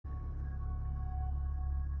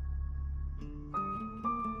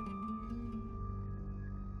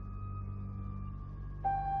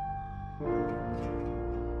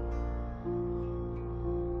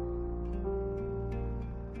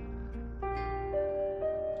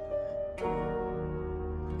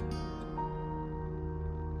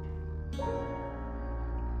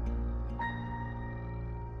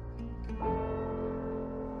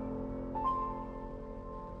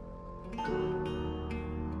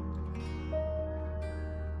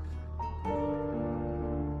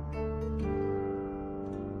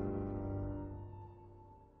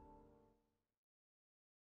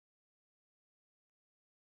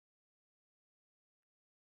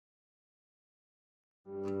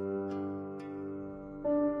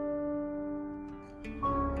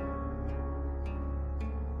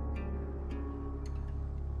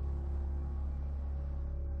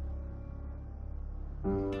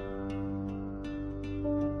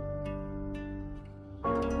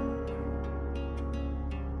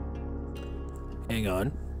Hang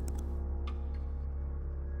on.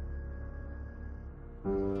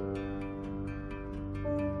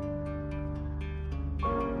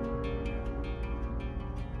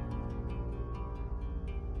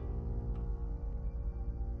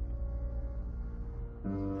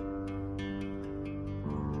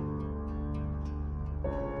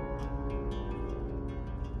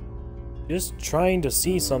 Just trying to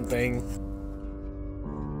see something.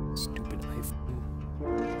 Stupid iPhone.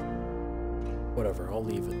 Whatever, I'll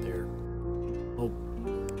leave it there. Oh,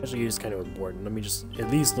 actually, it's kind of important. Let me just at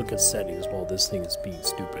least look at settings while this thing is being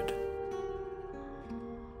stupid.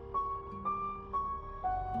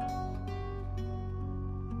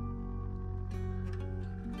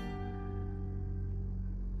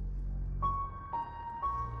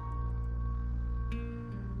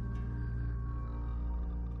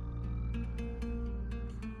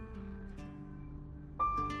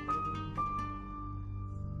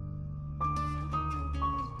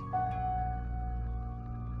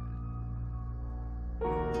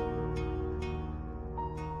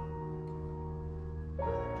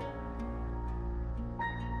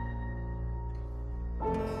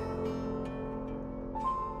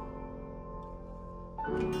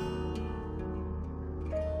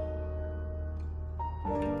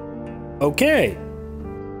 Okay.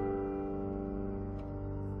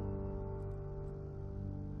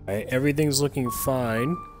 Alright, everything's looking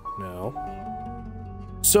fine now.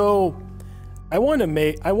 So, I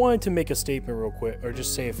wanted to make a statement real quick, or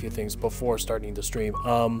just say a few things before starting the stream.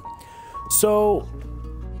 So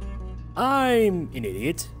I'm an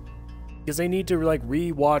idiot because I need to like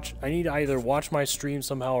rewatch. I need to either watch my stream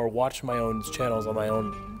somehow or watch my own channels on my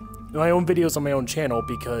own videos on my own channel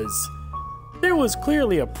because there was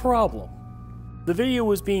clearly a problem. The video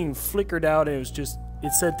was being flickered out and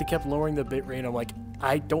it said they kept lowering the bitrate. I'm like,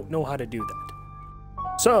 I don't know how to do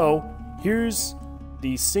that. So here's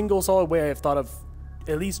the single solid way I've thought of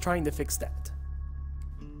at least trying to fix that.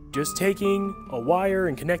 Just taking a wire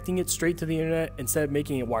and connecting it straight to the internet instead of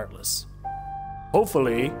making it wireless.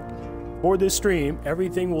 Hopefully, for this stream,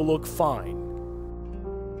 everything will look fine.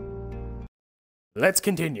 Let's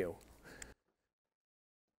continue.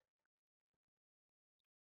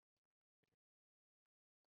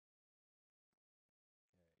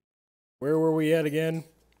 Where were we at again?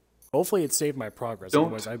 Hopefully it saved my progress.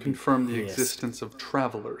 Don't confirm the existence of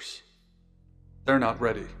travelers. They're not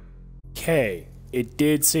ready. Okay, it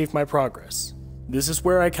did save my progress. This is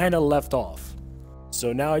where I kind of left off.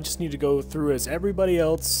 So now I just need to go through as everyone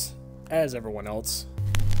else. Hi,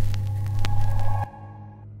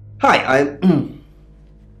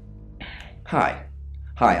 Hi,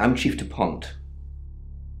 I'm Chief DuPont.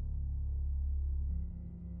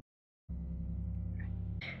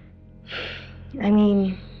 I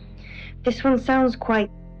mean, this one sounds quite...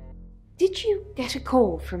 Did you get a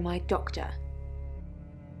call from my doctor?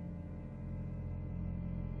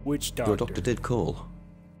 Which doctor? Your doctor did call.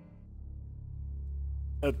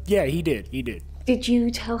 Yeah, he did. Did you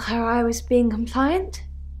tell her I was being compliant?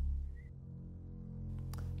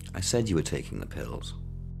 I said you were taking the pills.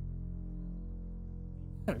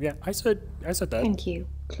 Yeah, I said that. Thank you,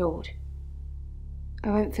 Claude. I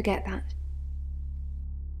won't forget that.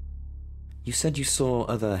 You said you saw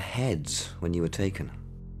other heads when you were taken.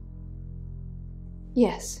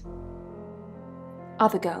 Yes.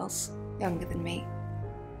 Other girls, younger than me.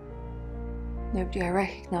 Nobody I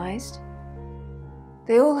recognized.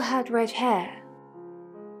 They all had red hair.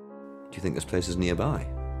 Do you think this place is nearby?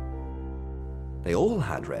 They all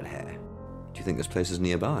had red hair. Do you think this place is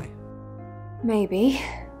nearby? Maybe.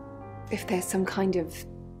 If there's some kind of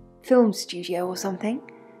film studio or something.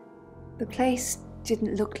 The place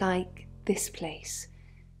didn't look like this place.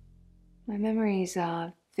 My memories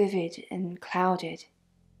are vivid and clouded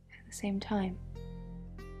at the same time.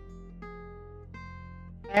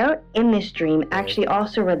 Out in this dream actually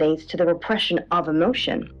also relates to the repression of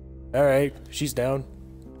emotion. Alright, she's down.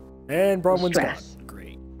 And Bronwyn's gone. Stress.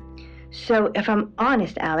 Great. So if I'm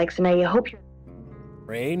honest, Alex, and I hope you're...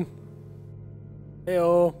 Rain?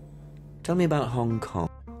 Heyo. Tell me about Hong Kong.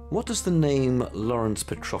 What does the name Lawrence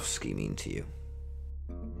Petrovsky mean to you?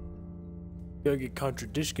 Gotta get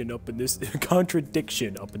contradiction up in this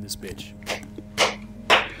bitch.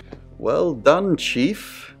 Well done,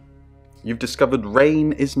 Chief. You've discovered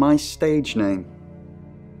Rain is my stage name.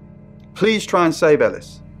 Please try and save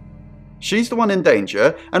Ellis. She's the one in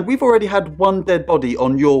danger, and we've already had one dead body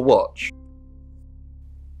on your watch.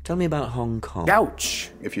 Tell me about Hong Kong.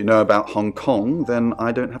 Ouch! If you know about Hong Kong, then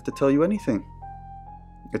I don't have to tell you anything.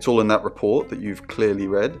 It's all in that report that you've clearly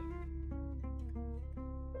read.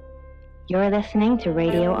 You're listening to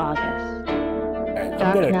Radio August.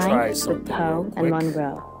 I'm gonna Dark try Night with something Poe real and quick.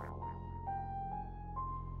 Monroe.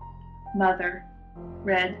 Mother,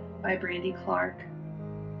 read by Brandy Clark.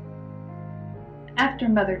 After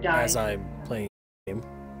Mother died, As I'm playing the game.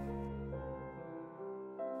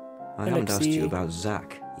 I haven't asked Alexei. you about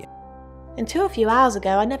Zach yet. Until a few hours ago,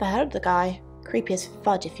 I never heard of the guy. Creepy as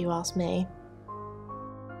fudge, if you ask me.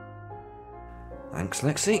 Thanks,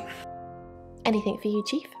 Lexi. Anything for you,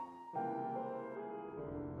 Chief?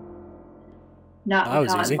 not That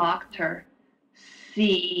was because easy. it mocked her.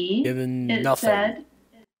 See, Given it nothing. said,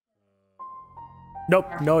 Nope,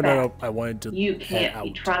 no. Fact. I wanted to you head can't out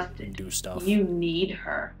be trusted. and do stuff. You need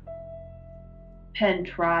her. Penn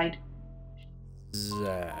tried.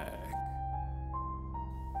 Zach.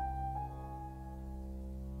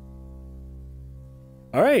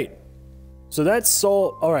 Alright. So that's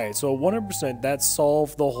alright, so 100% that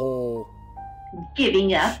solved the whole.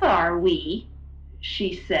 Giving up, are we?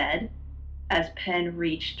 She said, as Penn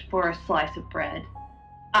reached for a slice of bread.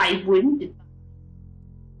 I wouldn't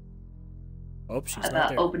Oh, she's not about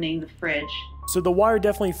there. opening the fridge. So the wire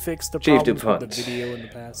definitely fixed the Chief problems with the DuPont. video in the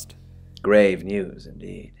past. Grave news,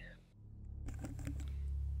 indeed.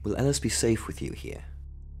 Will Ellis be safe with you here?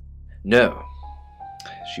 No.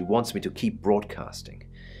 She wants me to keep broadcasting,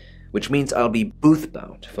 which means I'll be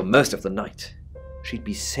booth-bound for most of the night. She'd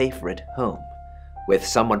be safer at home, with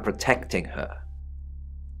someone protecting her.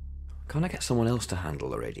 Can't I get someone else to handle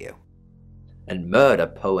the radio? And murder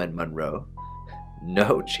Poe and Monroe?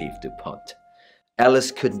 No, Chief DuPont.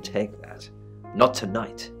 Alice couldn't take that. Not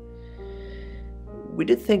tonight. We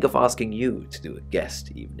did think of asking you to do a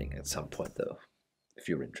guest evening at some point, though, if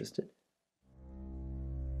you're interested.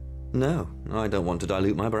 No, I don't want to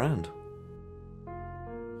dilute my brand.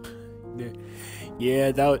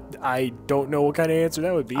 Yeah, I don't know what kind of answer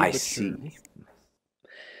that would be. I but see. sure.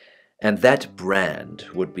 And that brand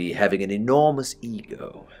would be having an enormous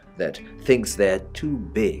ego that thinks they're too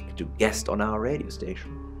big to guest on our radio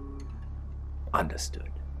station. Understood.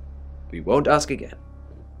 We won't ask again.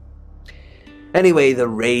 Anyway, the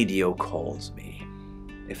radio calls me.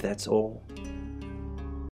 If that's all.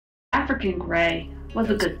 African Grey was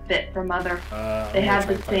a good fit for Mother. I'm They gonna had try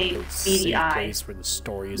the and find same a beady safe eyes, place where the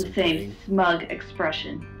story the isn't same playing. smug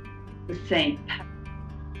expression, the same.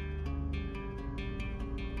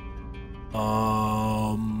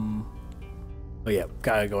 Oh yeah,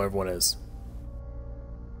 gotta go. Everyone is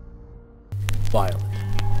Violet.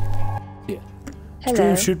 Yeah. Hello,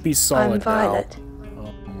 Stream should be solid I'm Violet.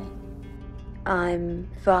 now. I'm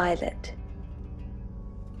Violet.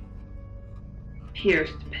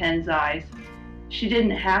 Pierced Penn's eyes. She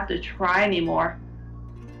didn't have to try anymore.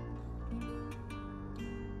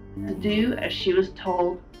 To do as she was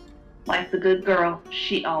told, like the good girl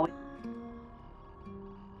she always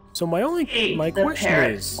So my ate. my The question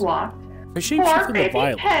parrot is, squawked. if I shape Poor shift into baby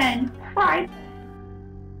Violet. Penn cried.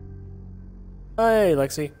 Hey,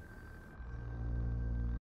 Lexi.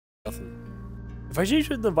 Nothing. If I shape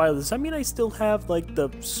shift into Violet, does that mean I still have like the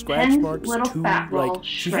scratch Penn's marks little too? fat roll Like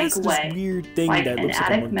she shrank has away, this weird thing like that an looks like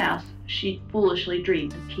a attic monkey. mouse she foolishly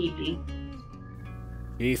dreamed of keeping.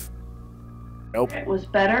 Chief. Nope. It was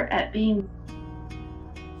better at being,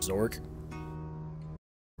 Zork.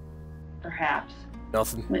 perhaps,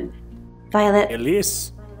 Nothing. when Violet,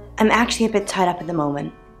 Elise. I'm actually a bit tied up at the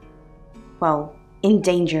moment. Well, in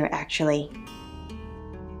danger, actually.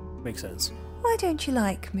 Makes sense. Why don't you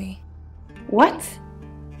like me? What?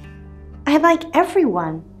 I like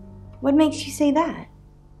everyone. What makes you say that?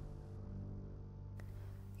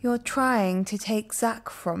 You're trying to take Zach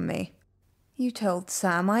from me. You told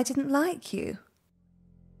Sam I didn't like you.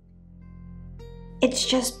 It's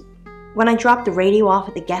just, when I dropped the radio off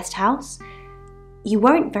at the guest house, you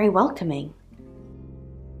weren't very welcoming.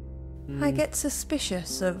 I get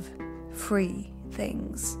suspicious of free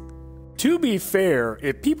things. To be fair,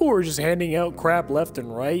 if people were just handing out crap left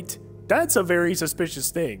and right, that's a very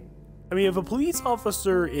suspicious thing. I mean, if a police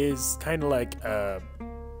officer is kind of like,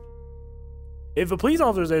 if a police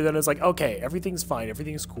officer's there, then it's like, okay, everything's fine,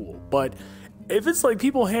 everything's cool. But if it's like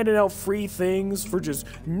people handing out free things for just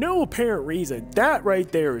no apparent reason, that right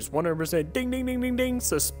there is 100% ding, ding, ding, ding, ding,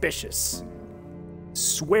 suspicious.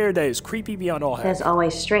 Swear that is creepy beyond all There's help.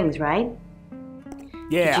 always strings, right?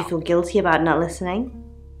 Yeah. Did you feel guilty about not listening?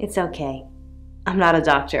 It's okay. I'm not a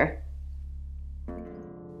doctor.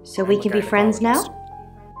 So we I'm a can be friends gynecologist. now?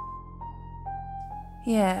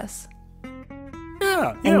 Yes.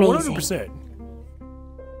 Yeah, Amazing. 100%.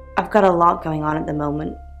 I've got a lot going on at the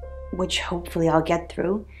moment, which hopefully I'll get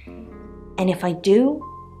through. And if I do,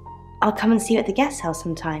 I'll come and see you at the guest house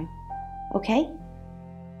sometime. Okay?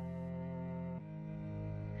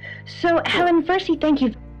 So, Helen, firstly, thank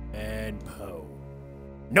you. And Poe.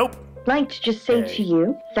 Nope. Like to just say to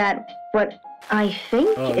you that what I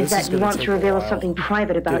think is that you want to reveal something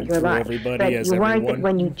private about your life, but you're worried that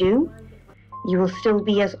when you do, you will still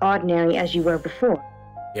be as ordinary as you were before.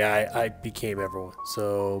 Yeah, I became everyone.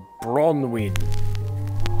 So, Bronwyn.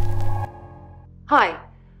 Hi,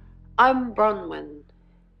 I'm Bronwyn.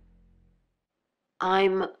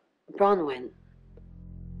 I'm Bronwyn.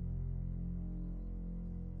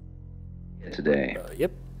 Today.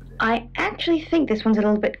 Yep. I actually think this one's a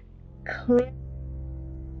little bit clear.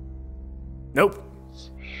 Nope.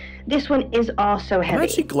 This one is also heavy. I'm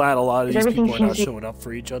actually glad a lot of these people are not seems- showing up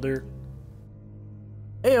for each other.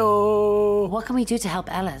 Heyo. What can we do to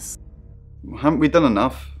help Ellis? Haven't we done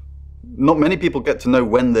enough? Not many people get to know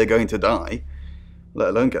when they're going to die, let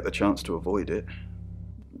alone get the chance to avoid it.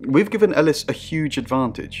 We've given Ellis a huge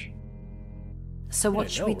advantage. So what I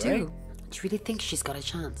should know, we do? right? Do you really think she's got a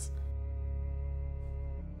chance?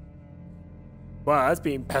 Wow, that's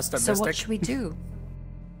being pessimistic. So what should we do?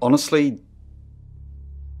 Honestly,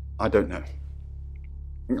 I don't know.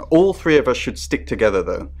 All three of us should stick together,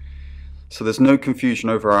 though, so there's no confusion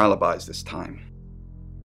over our alibis this time.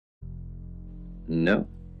 No.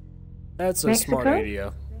 That's a Mexico? smart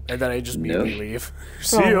idea. And then I just immediately leave.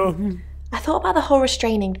 See Wrong. ya. I thought about the whole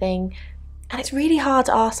restraining thing, and it's really hard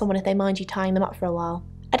to ask someone if they mind you tying them up for a while.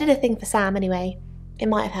 I did a thing for Sam anyway. It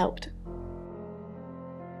might have helped.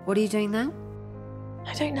 What are you doing now?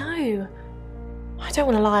 I don't know. I don't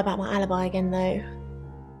want to lie about my alibi again, though.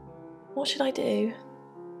 What should I do?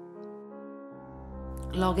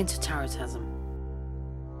 Log into Tarotism.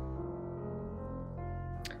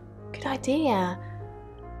 Good idea.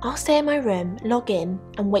 I'll stay in my room, log in,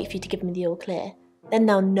 and wait for you to give me the all clear. Then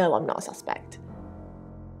they'll know I'm not a suspect.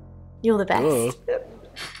 You're the best.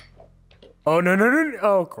 Oh, no.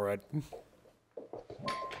 Oh, crud.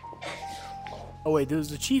 Oh, wait, there's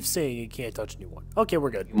the chief saying you can't touch anyone. Okay, we're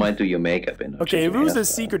good. You might do your makeup in. Okay, if it was a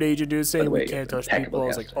secret agent who's saying we can't touch people, I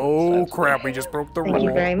was like, oh, crap, we just broke the rule. Thank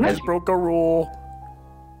you very We much. just broke a rule.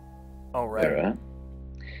 All right. Vera,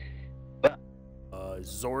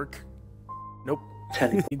 Zork. Nope.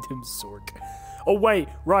 Teleport. Named him Zork. Oh, wait,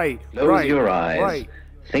 right. Close right, your eyes. Right.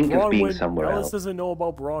 Think of being Bronwyn- somewhere Alice else. doesn't know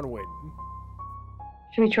about Bronwyn.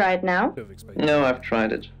 Should we try it now? No, I've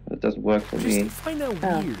tried it. It doesn't work for me. I find that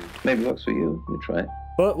Oh. weird. Maybe it works for you. You try it.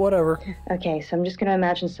 But whatever. Okay, so I'm just gonna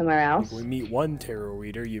imagine somewhere else. We meet one tarot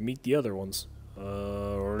reader, you meet the other ones.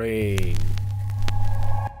 Rain.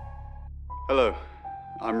 Hello,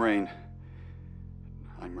 I'm Rain.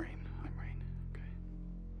 I'm Rain.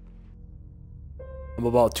 I'm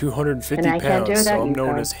about 250 And I can't do pounds, so without I'm you, known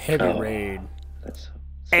Carl. as Heavy Oh. Rain. That's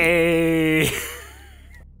Hey!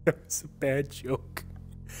 That was a bad joke.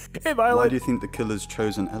 Hey, Why Violet. do you think the killer's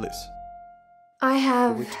chosen Ellis? I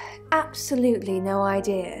have absolutely no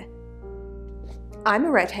idea. I'm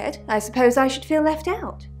a redhead. I suppose I should feel left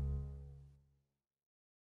out.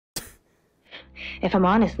 If I'm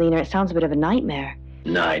honest, Lena, it sounds a bit of a nightmare.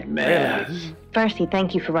 nightmare. Firstly,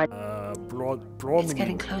 thank you for writing. It's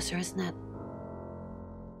getting closer, isn't it?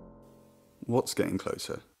 What's getting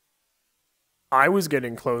closer? I was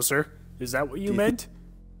getting closer. Is that what you meant?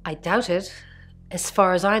 I doubt it. As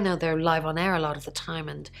far as I know, they're live on air a lot of the time,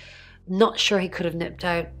 and not sure he could have nipped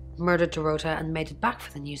out, murdered Dorota, and made it back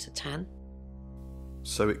for the news at 10.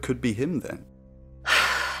 So it could be him then?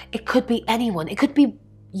 It could be anyone. It could be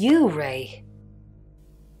you, Ray.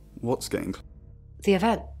 What's getting closer? The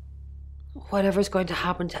event. Whatever's going to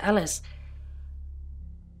happen to Ellis.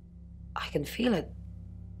 I can feel it.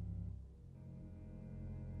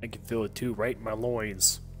 I can feel it too, right in my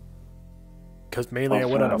loins. Because mainly I Of,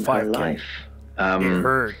 went on a her 5K. life. It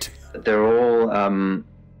hurt. They're all,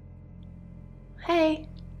 Hey.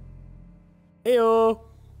 Heyo.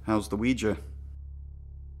 How's the Ouija?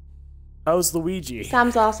 How's Luigi?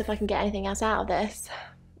 Sam's asked if I can get anything else out of this.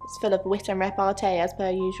 It's full of wit and repartee as per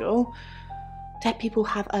usual. Dead people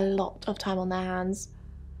have a lot of time on their hands.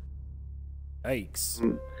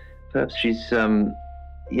 Yikes. perhaps she's,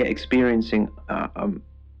 experiencing,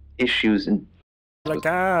 issues in... Like,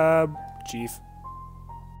 Chief.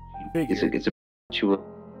 It's a ritual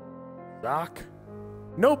Doc?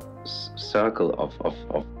 Nope. circle of...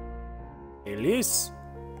 Elise?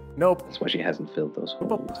 Nope. That's why she hasn't filled those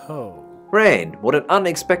holes. Oh. Rain, what an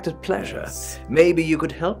unexpected pleasure. Maybe you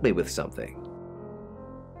could help me with something.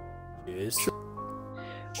 Yes.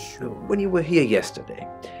 When you were here yesterday,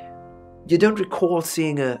 you don't recall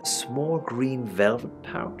seeing a small green velvet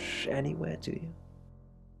pouch anywhere, do you?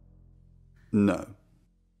 No.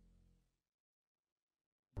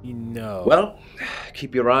 No. Well,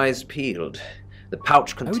 keep your eyes peeled. The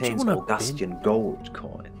pouch would you contains wanna Augustian gold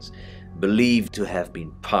coins. believed to have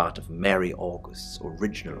been part of Mary August's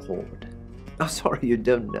original horde. Oh, sorry, you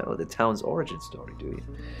don't know the town's origin story, do you?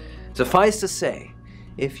 Suffice to say,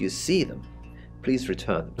 if you see them, please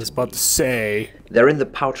return them. I was about to say. They're in the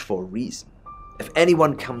pouch for a reason. If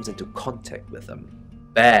anyone comes into contact with them,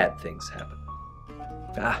 bad things happen.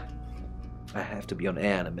 Ah, I have to be on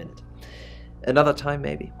air in a minute. Another time,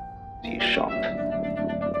 maybe. Shop.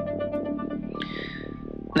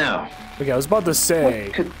 Now, okay, I was about to say.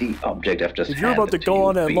 What could the object have just if you're about to go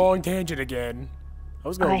on a long tangent again, I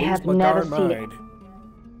was going to lose my darn mind.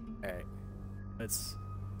 Okay, let's.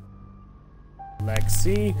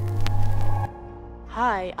 Lexi.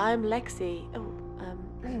 Hi, I'm Lexi.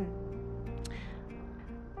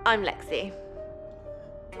 I'm Lexi.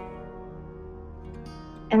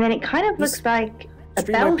 And then it kind of looks like a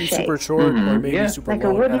stream bell might be shape. super short or maybe super like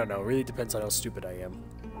long. I don't know. It really depends on how stupid I am.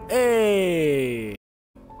 Hey.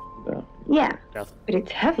 Yeah, Nothing. but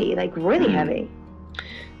it's heavy, like really heavy.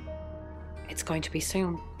 It's going to be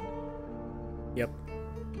soon. Yep.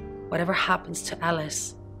 Whatever happens to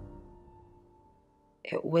Alice,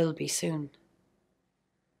 it will be soon.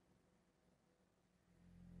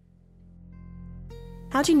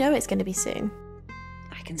 How do you know it's going to be soon?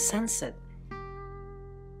 I can sense it.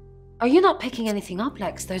 Are you not picking anything up,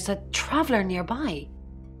 Lex? There's a traveller nearby.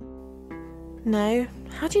 No.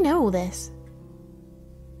 How do you know all this?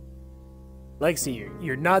 Lexi,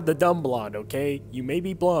 you're not the dumb blonde, okay? You may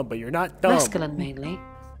be blonde, but you're not dumb. Mescaline mainly.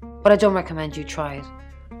 But I don't recommend you try it.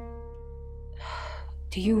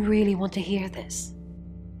 Do you really want to hear this?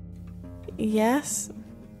 Yes.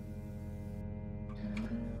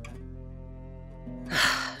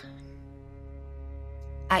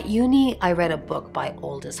 At uni, I read a book by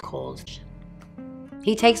Aldous called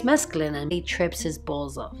He takes mescaline and he trips his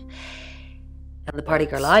balls off. And the party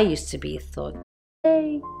girl I used to be thought,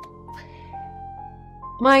 hey.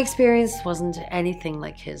 My experience wasn't anything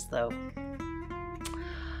like his, though.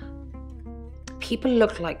 People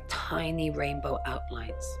look like tiny rainbow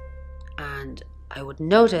outlines. And I would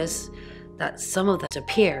notice that some of them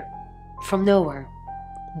appear from nowhere.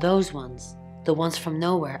 Those ones, the ones from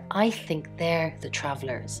nowhere, I think they're the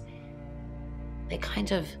travelers. They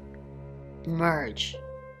kind of merge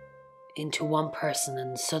into one person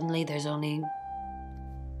and suddenly there's only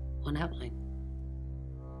one outline.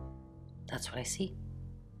 That's what I see.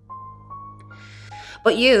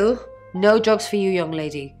 But you, no drugs for you, young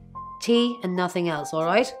lady. Tea and nothing else, all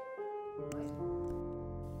right?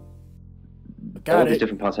 All these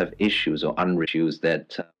different parts have issues or issues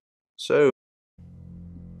that... So,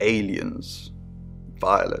 aliens.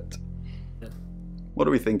 Violet. What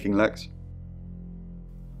are we thinking, Lex?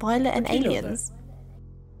 Violet and aliens?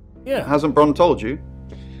 Yeah. Hasn't Bron told you?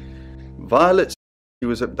 Violet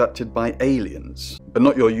was abducted by aliens, but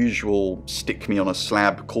not your usual stick me on a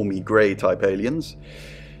slab, call me grey type aliens.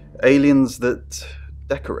 Aliens that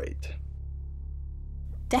decorate.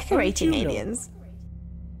 Decorating aliens?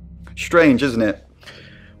 Strange, isn't it?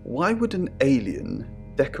 Why would an alien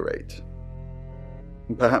decorate?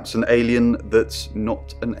 Perhaps an alien that's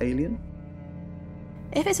not an alien?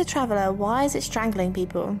 If it's a traveller, why is it strangling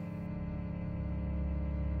people?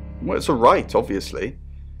 Well, it's a right, obviously.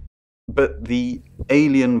 But the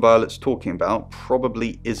alien Violet's talking about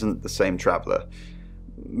probably isn't the same traveller.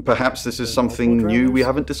 Perhaps this is something new we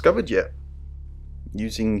haven't discovered yet.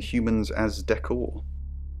 Using humans as decor.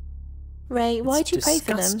 Ray, why do you pay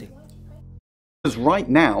for them? Because right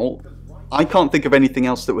now, I can't think of anything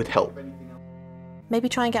else that would help. Maybe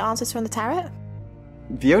try and get answers from the tarot?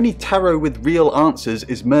 The only tarot with real answers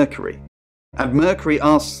is Mercury. And Mercury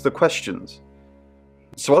asks the questions.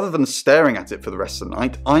 So other than staring at it for the rest of the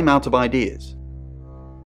night, I'm out of ideas.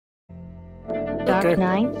 Dark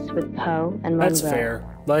Nights with Poe and Monroe. That's fair.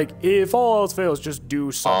 Like, if all else fails, just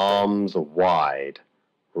do something. Arms wide.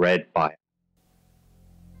 Read by...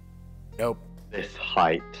 Nope. This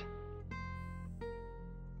height.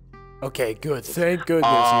 Okay, good. Thank goodness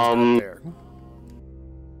he's not there.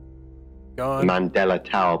 Gone. Mandela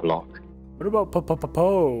Tower block. What about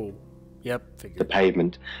Poe? Yep, figured. The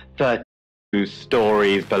pavement. 32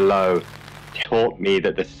 stories below. Taught me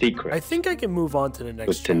that the secret... I think I can move on to the next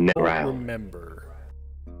was to one. never Remember.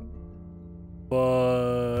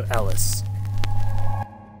 But... Alice.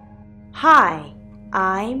 Hi,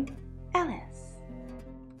 I'm Alice.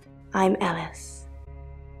 I'm Alice.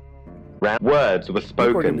 Words were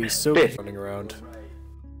spoken. We're gonna be so running around.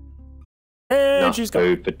 And Enough she's gone.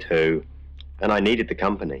 food for two. And I needed the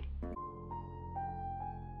company.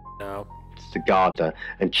 No. Cigar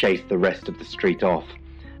and chase the rest of the street off.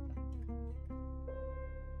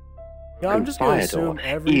 Yeah, I'm just gonna Fire assume door,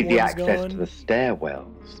 everyone's easy access gone. to the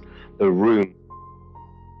stairwells, the room.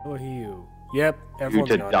 Oh, you. Yep, Who everyone's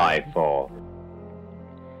to got die it. for.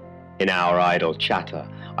 In our idle chatter,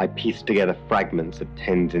 I pieced together fragments of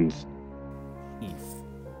Tenzin's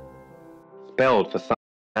spelled for some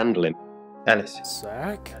handling. Ellis.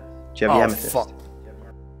 Zach? Do you have the amethyst? Fuck.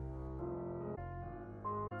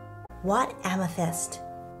 What amethyst?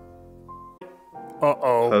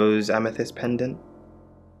 Uh-oh. Poe's amethyst pendant.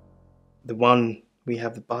 The one we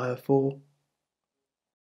have the buyer for.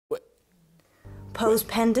 Poe's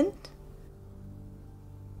pendant?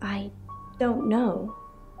 I don't know.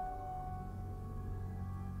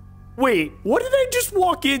 Wait, what did I just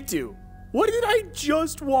walk into? What did I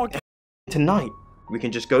just walk into? Tonight. We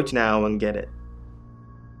can just go to now and get it.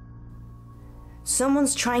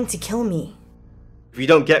 Someone's trying to kill me. If you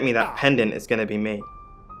don't get me that pendant, it's gonna be me.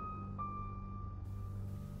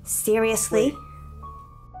 Seriously?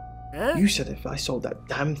 You said if I sold that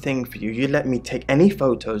damn thing for you, you'd let me take any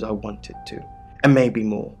photos I wanted to. And maybe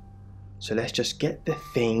more. So let's just get the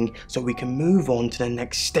thing so we can move on to the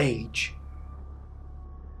next stage.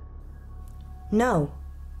 No.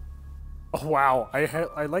 Oh, wow,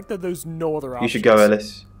 I like that there's no other option. You should go,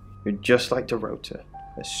 Ellis. You're just like Dorota.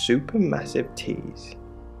 A supermassive tease.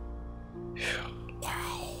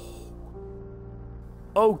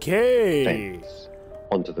 Okay. Thanks.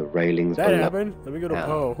 Onto the railings That below. happened. Let me go to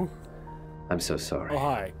Poe. I'm so sorry. Oh,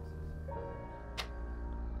 hi.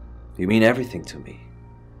 You mean everything to me.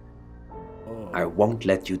 Oh. I won't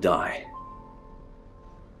let you die.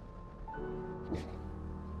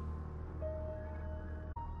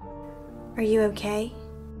 Are you okay?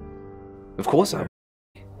 Of course I'm.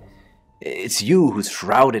 It's you who's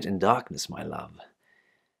shrouded in darkness, my love.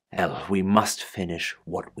 Elle, we must finish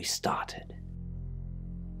what we started.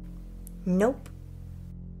 Nope.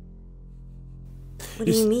 What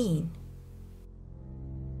do you mean?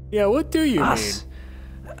 Yeah, what do you Us.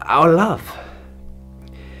 mean? Our love.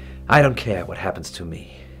 I don't care what happens to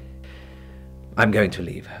me. I'm going to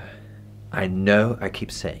leave her. I know I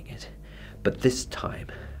keep saying it, but this time,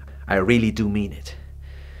 I really do mean it.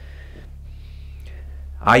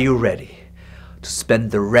 Are you ready to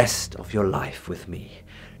spend the rest of your life with me,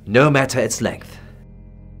 no matter its length?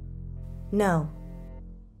 No.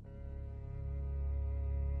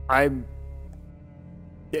 I'm...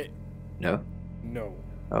 No? No.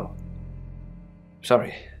 Oh.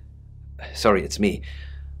 Sorry. Sorry, it's me.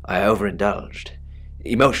 I overindulged.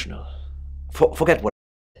 Emotional. Forget what...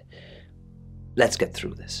 Let's get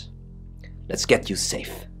through this. Let's get you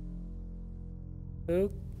safe. Okay.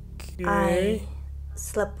 I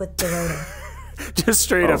slept with Dorota. Just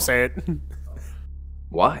straight up say it.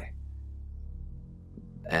 Why?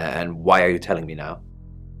 And why are you telling me now?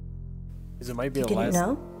 Because it might be You a didn't last...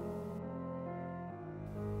 know?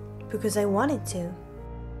 Because I wanted to.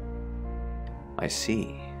 I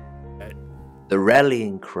see. The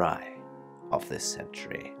rallying cry of this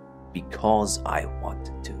century. Because I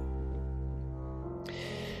wanted to.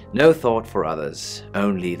 No thought for others,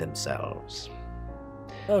 only themselves.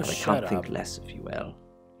 Oh, and I shut can't think up. less of you, Elle.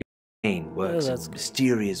 Your brain works that's in good.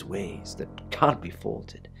 mysterious ways that can't be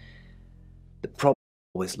faulted. The problem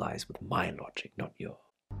always lies with my logic, not yours.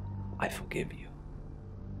 I forgive you.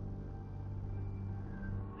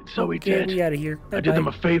 So he Okay, did. we outta here. I did them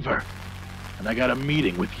a favor, and I got a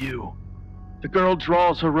meeting with you. The girl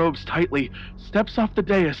draws her robes tightly, steps off the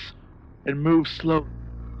dais, and moves slowly.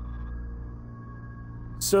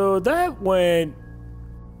 So that went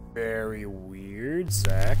very weird,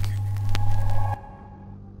 Zach.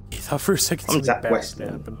 You thought for a second I'm something Zach bad Weston.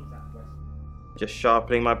 happened. Just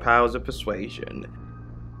sharpening my powers of persuasion.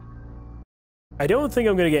 I don't think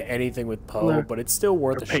I'm gonna get anything with Poe, Her- but it's still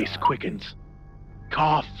worth Her a pace shot. quickens.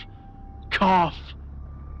 Cough. Cough.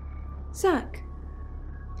 Zach,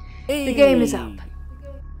 Hey. the game is up.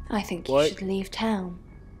 I think What? you should leave town.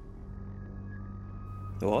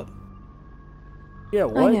 What? Yeah, I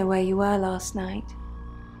what? know where you were last night.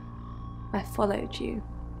 I followed you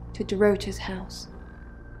to Dorota's house.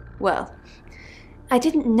 Well, I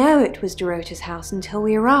didn't know it was Dorota's house until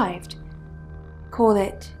we arrived. Call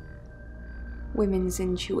it women's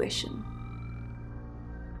intuition.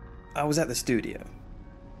 I was at the studio.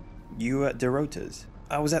 You were at Dorota's.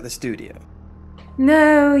 I was at the studio.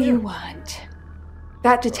 No, you weren't.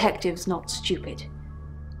 That detective's not stupid.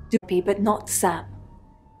 Doopy, but not Sam.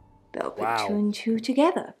 They'll put Wow. two and two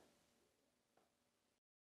together.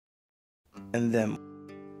 And then...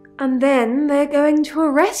 And then they're going to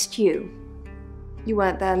arrest you. You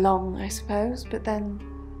weren't there long, I suppose, but then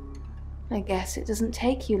I guess it doesn't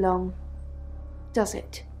take you long, does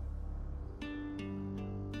it?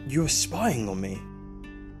 You were spying on me.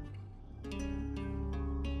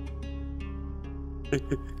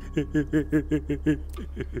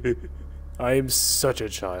 I am such a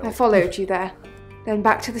child. I followed you there, then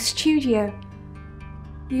back to the studio.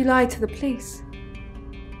 You lied to the police.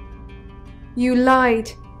 You lied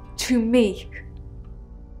to me.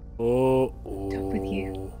 Done with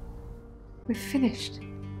you. We're finished.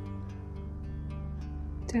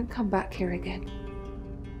 Don't come back here again.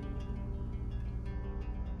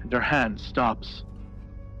 And her hand stops,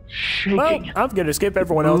 shaking. Well, I'm gonna skip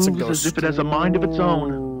everyone else and go as if it has a mind of its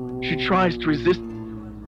own. She tries to resist.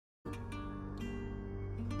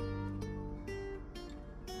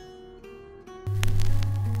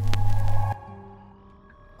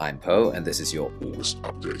 I'm Poe, and this is your August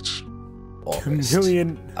update. August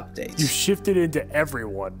update. You shifted into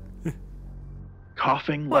everyone.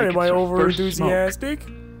 Coughing What, like am it's I her over first enthusiastic?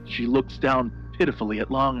 smoke. She looks down pitifully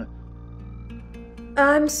at Long.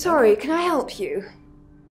 I'm sorry, can I help you?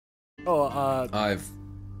 I've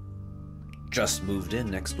just moved in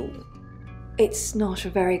next door. It's not a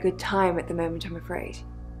very good time at the moment, I'm afraid.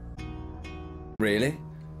 Really?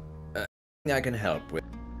 I can help with.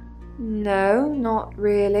 No, not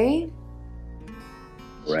really.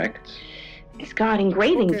 Correct. It's got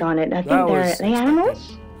engravings on it. I think That they're was they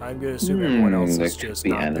animals. I'm gonna assume everyone else There is could just be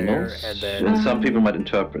not animals. there, and then Some people might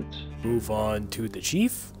interpret. move on to the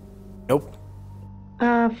chief. Nope.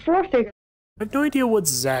 Four figure. I have no idea what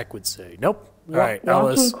Zach would say. Nope. All right, walking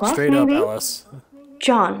Alice, clock, straight maybe? up, Alice.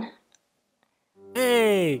 John.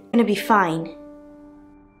 Hey. Gonna be fine.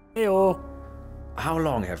 Hey-oh. How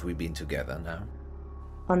long have we been together now?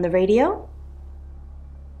 On the radio?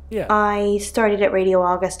 Yeah. I started at Radio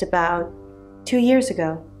August about 2 years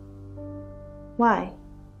ago. Why?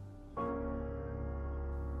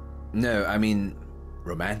 No, I mean,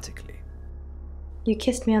 romantically. You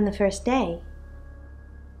kissed me on the first day.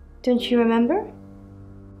 Don't you remember?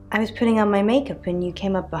 I was putting on my makeup and you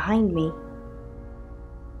came up behind me.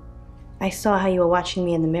 I saw how you were watching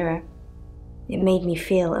me in the mirror. It made me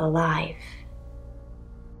feel alive.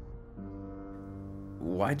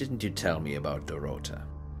 Why didn't you tell me about Dorota?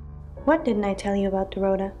 What didn't I tell you about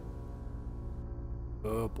Dorota?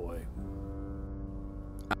 Oh boy.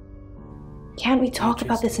 Can't we talk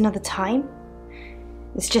about this another time?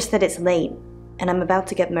 It's just that it's late, and I'm about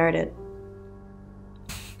to get murdered.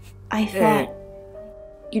 I thought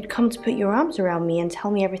you'd come to put your arms around me and tell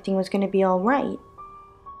me everything was going to be all right.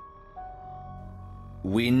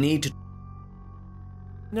 We need to...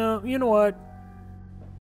 No, you know what?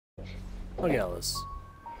 Look, Alice.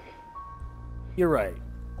 You're right.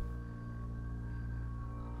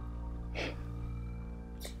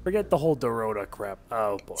 Forget the whole Dorota crap.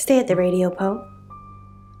 Oh boy. Stay at the radio, Poe.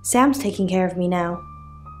 Sam's taking care of me now.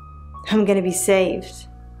 I'm gonna be saved.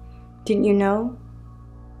 Didn't you know?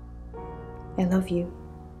 I love you.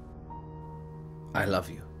 I love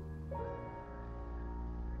you.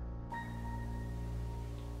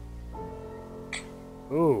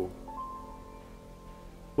 Ooh.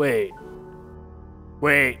 Wait.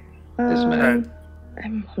 Wait. This man.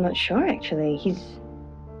 I'm not sure actually. He's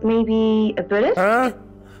maybe a Buddhist? Huh?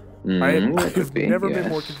 Could I've be, never been yes.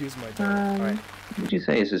 more confused in my time. Alright. Would you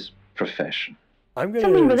say is his profession? I'm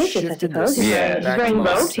Something gonna religious, I shift into suppose. He's Yeah. back wearing to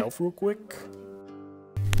robes. myself real quick.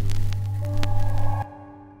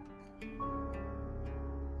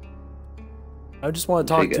 I just want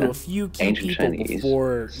to talk to a few key Ancient people Chinese,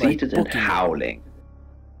 before seated and booking. howling.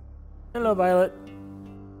 Hello, Violet.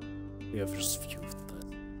 We have just a few.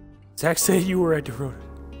 Zach said you were at Dorota.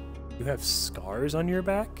 You have scars on your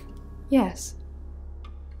back? Yes.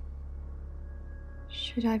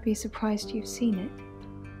 Should I be surprised you've seen it?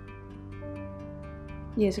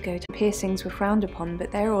 Years ago, piercings were frowned upon,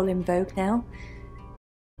 but they're all in vogue now.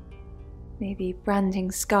 Maybe branding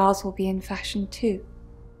scars will be in fashion too.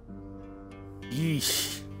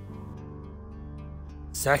 Yeesh.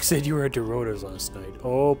 Zach said you were at Dorota's last night.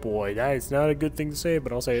 Oh boy, that is not a good thing to say,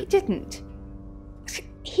 but I'll say it. Didn't.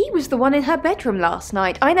 He was the one in her bedroom last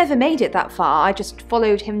night. I never made it that far. I just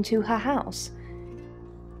followed him to her house.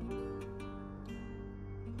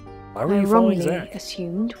 Why were I you following wrongly Zach?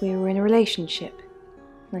 assumed we were in a relationship.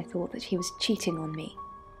 And I thought that he was cheating on me.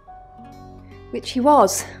 Which he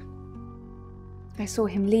was. I saw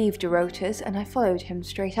him leave Dorota's and I followed him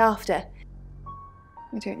straight after.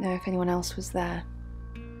 I don't know if anyone else was there.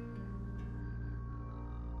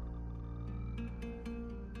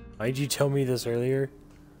 Why did you tell me this earlier?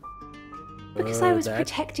 Because I was that-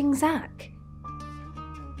 protecting Zach.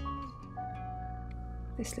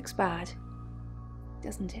 This looks bad,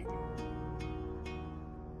 doesn't it?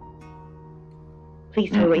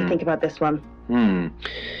 Please tell me what you think about this one.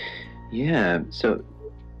 Yeah, so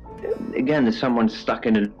again, there's someone stuck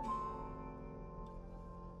in a...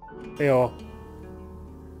 Hey all.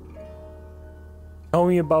 Tell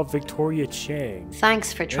me about Victoria Chang.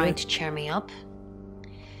 Thanks for trying to cheer me up.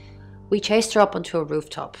 We chased her up onto a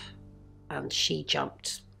rooftop, and she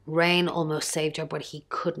jumped. Rain almost saved her, but he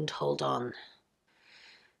couldn't hold on.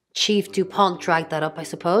 Chief DuPont dragged that up, I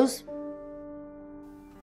suppose?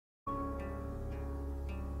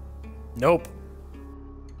 Nope.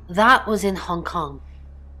 That was in Hong Kong.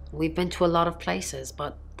 We've been to a lot of places,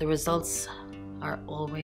 but the results are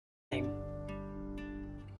always the same.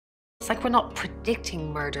 It's like we're not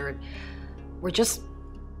predicting murder. We're just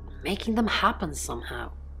making them happen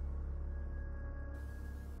somehow.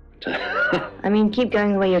 I mean, keep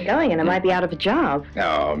going the way you're going and I might be out of a job.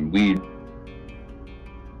 I'm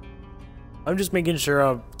just making sure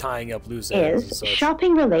I'm tying up loose ends.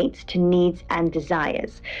 Shopping relates to needs and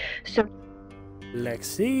desires. So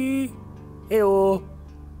Lexi, ew.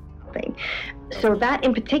 So that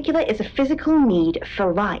in particular is a physical need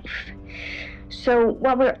for life. So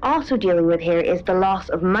what we're also dealing with here is the loss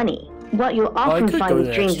of money. What you'll often find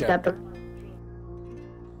with dreams is that the...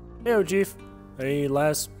 Hey, Chief. Any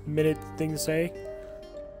last minute thing to say?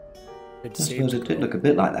 I suppose it did look a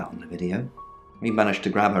bit like that on the video. He managed to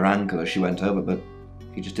grab her ankle as she went over, but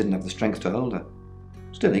he just didn't have the strength to hold her.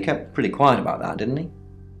 Still, he kept pretty quiet about that, didn't he?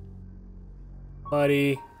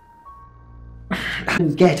 Buddy. How did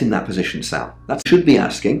he get in that position, Sam? That should be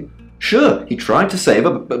asking. Sure, he tried to save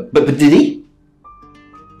her, but did he?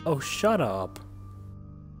 Oh, shut up.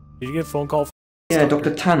 Did you get a phone call? Yeah,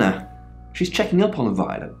 Dr. Tanner. She's checking up on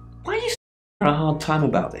Violet. Why are you giving her a hard time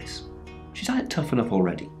about this? She's had it tough enough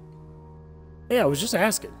already. Yeah, I was just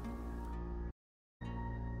asking.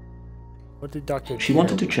 What did Dr. She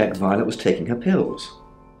wanted to check Violet was taking her pills.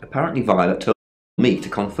 Apparently Violet told me to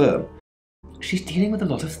confirm. She's dealing with a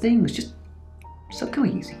lot of things. Just go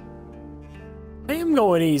easy. I am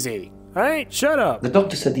going easy. Alright, shut up. The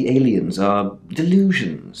doctor said the aliens are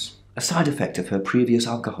delusions, a side effect of her previous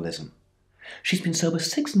alcoholism. She's been sober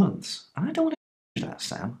 6 months, and I don't want to that,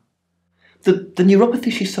 Sam. The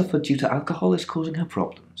neuropathy she suffered due to alcohol is causing her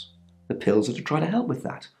problems. The pills are to try to help with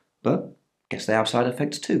that, but guess they have side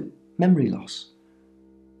effects too. Memory loss.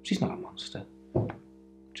 She's not a monster.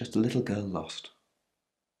 Just a little girl lost.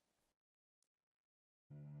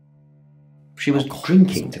 She was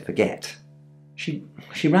drinking to forget. She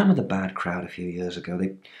ran with a bad crowd a few years ago.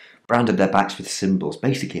 They branded their backs with symbols,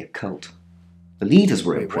 basically a cult. The leaders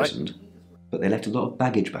were imprisoned, but they left a lot of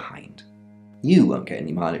baggage behind. You won't get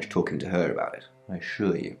any mileage talking to her about it, I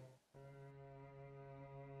assure you.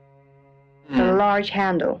 A large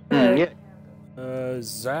handle. Yeah.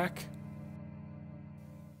 Zach?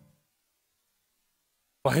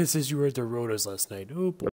 Why it says you were at the Rotas last night?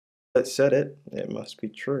 Oh boy. That said it. It must be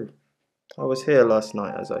true. I was here last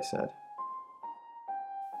night, as I said.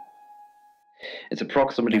 It's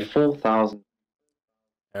approximately 4,000.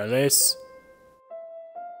 Alice?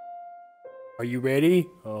 Are you ready?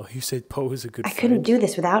 Oh, you said Poe is a good friend. I couldn't do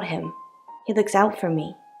this without him. He looks out for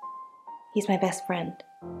me. He's my best friend.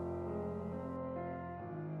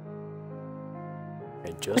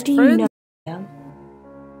 And just what do friend? you know?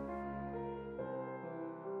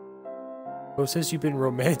 Poe says you've been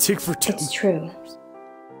romantic for 2 years. It's true.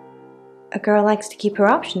 A girl likes to keep her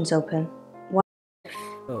options open. What if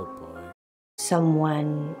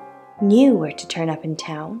someone new were to turn up in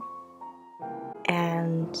town,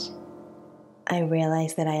 and I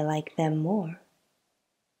realize that I like them more?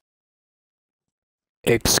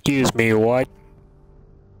 Excuse me, what?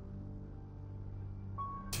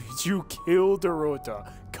 Did you kill Dorota?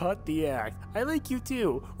 Cut the act. I like you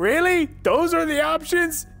too. Really? Those are the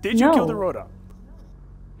options? Did you kill Dorota?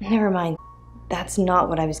 Never mind. That's not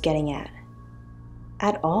what I was getting at.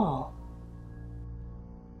 At all.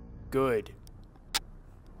 Good.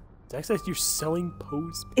 Zach says you're selling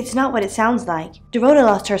Poe's. It's not what it sounds like. Dorota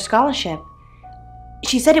lost her scholarship.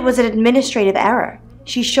 She said it was an administrative error.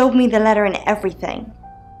 She showed me the letter and everything.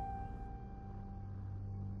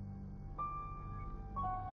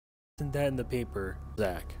 Isn't that in the paper,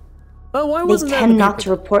 Zach? Oh, why wasn't that in the paper? They tend not to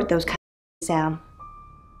report those kinds of things, Sam.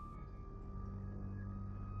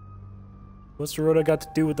 What's Dorota got to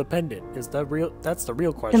do with the pendant? Is that real? That's the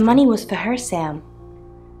real question. The money was for her, Sam.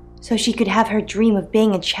 So she could have her dream of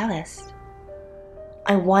being a cellist.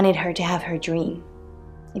 I wanted her to have her dream.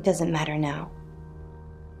 It doesn't matter now.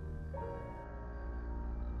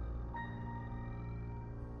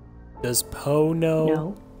 Does Poe know?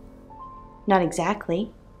 No. Not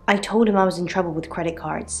exactly. I told him I was in trouble with credit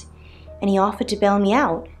cards, and he offered to bail me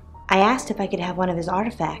out. I asked if I could have one of his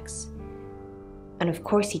artifacts, and of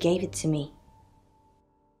course he gave it to me.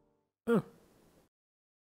 Huh.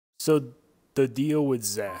 So, the deal with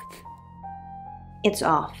Zach? It's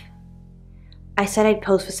off. I said I'd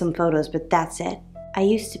pose for some photos, but that's it. I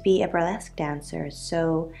used to be a burlesque dancer,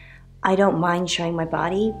 so I don't mind showing my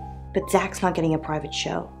body, but Zach's not getting a private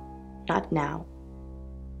show. Not now.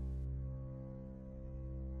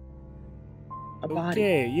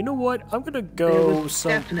 Okay, you know what? I'm gonna go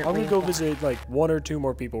visit like 1 or 2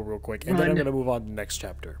 more people real quick, and then I'm gonna move on to the next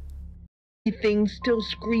chapter. Things still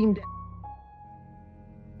screamed.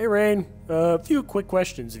 Hey Rain, a few quick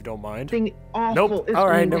questions if you don't mind. Nope. All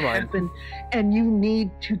right, never mind. Happen, and you need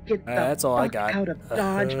to get that's all I got. Out of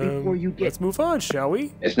Dodge before you get. Let's move on, shall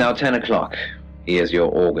we? It's now 10 o'clock. Here's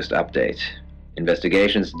your August update.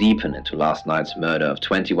 Investigations deepen into last night's murder of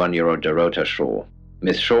 21-year-old Dorota Shaw.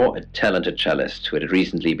 Miss Shaw, a talented cellist who had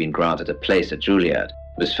recently been granted a place at Juilliard,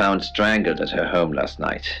 was found strangled at her home last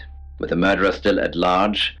night. With the murderer still at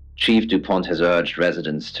large, Chief DuPont has urged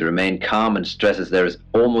residents to remain calm and stresses there is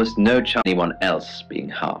almost no chance of anyone else being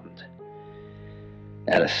harmed.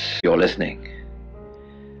 Alice, you're listening.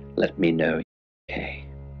 Let me know you're okay.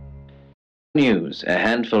 News, a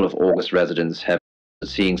handful of August residents have been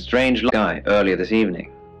seeing strange lights earlier this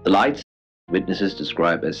evening. The lights, witnesses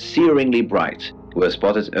describe as searingly bright, were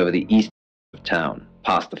spotted over the east of town,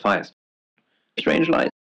 past the fire station. Strange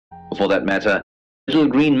lights. For that matter, little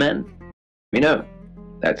green men? We know.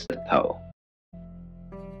 That's the Poe.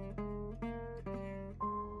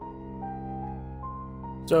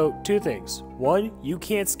 So, 2 things. 1, you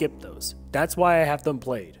can't skip those. That's why I have them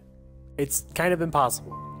played. It's kind of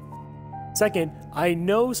impossible. 2nd, I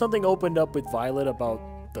know something opened up with Violet about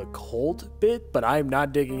the cult bit, but I'm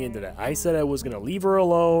not digging into that. I said I was gonna leave her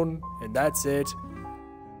alone, and that's it.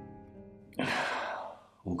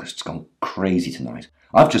 August's gone crazy tonight.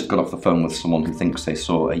 I've just got off the phone with someone who thinks they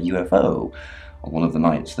saw a UFO on one of the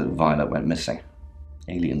nights that Violet went missing.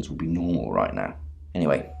 Aliens will be normal right now.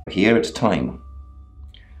 Anyway, here it's time.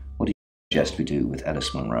 What do you suggest we do with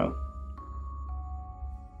Alice Monroe?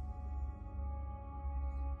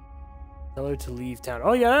 Tell her to leave town.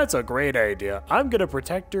 Oh yeah, that's a great idea. I'm gonna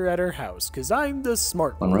protect her at her house, because I'm the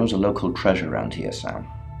smart one. Monroe's a local treasure around here, Sam.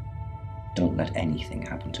 Don't let anything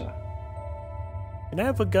happen to her. Can I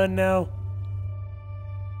have a gun now?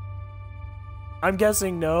 I'm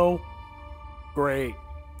guessing no. Great.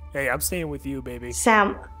 Hey, I'm staying with you, baby.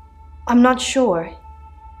 Sam, I'm not sure.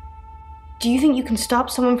 Do you think you can stop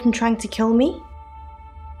someone from trying to kill me?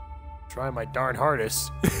 Try my darn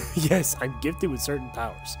hardest. Yes, I'm gifted with certain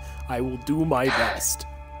powers. I will do my best.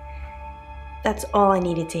 That's all I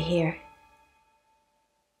needed to hear.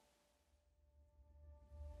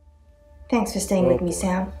 Thanks for staying with me,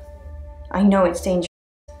 Sam. I know it's dangerous.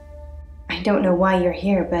 I don't know why you're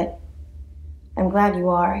here, but I'm glad you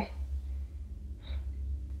are.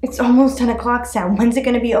 It's almost 10 o'clock, Sam. When's it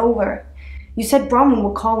going to be over? You said Bronwyn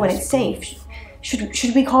will call when it's safe.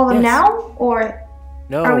 Should we call them now? Or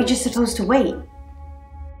are we just supposed to wait?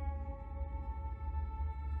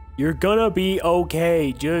 You're gonna be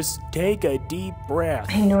okay. Just take a deep breath.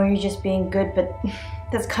 I know you're just being good, but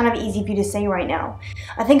that's kind of easy for you to say right now.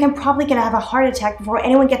 I think I'm probably going to have a heart attack before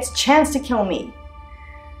anyone gets a chance to kill me.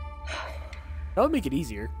 That would make it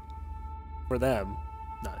easier. For them.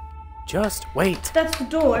 Just wait. That's the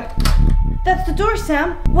door. That's the door,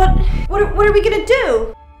 Sam. What are we gonna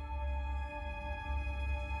do?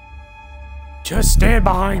 Just stand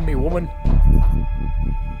behind me, woman.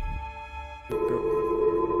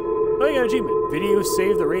 Oh, you got an achievement. Video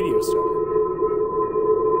save the radio star.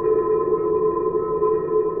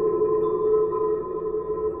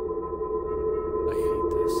 I hate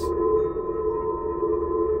this.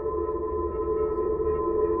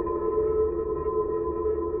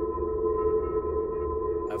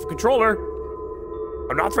 I have a controller.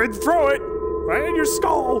 I'm not afraid to throw it. Right in your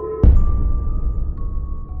skull.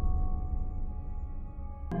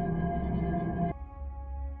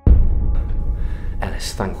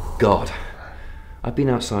 Alice, thank God. I've been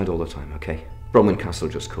outside all the time, okay? Bronwyn Castle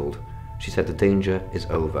just called. She said the danger is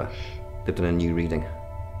over. They've done a new reading.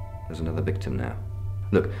 There's another victim now.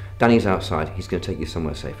 Look, Danny's outside. He's going to take you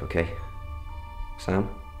somewhere safe, okay? Sam,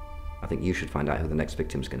 I think you should find out who the next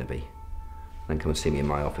victim's going to be. Then come and see me in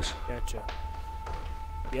my office. Gotcha.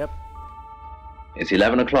 Yep. It's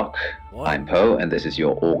 11 o'clock. I'm Poe, and this is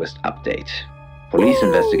your August update. Police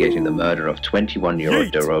investigating the murder of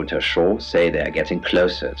 21-year-old Dorota Shaw say they are getting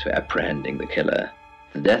closer to apprehending the killer.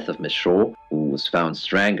 The death of Miss Shaw, who was found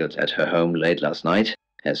strangled at her home late last night,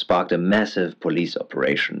 has sparked a massive police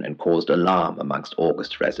operation and caused alarm amongst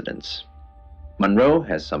August residents. Monroe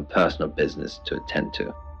has some personal business to attend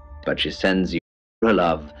to, but she sends you her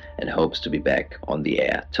love and hopes to be back on the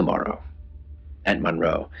air tomorrow. And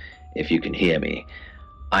Monroe, if you can hear me,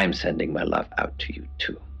 I'm sending my love out to you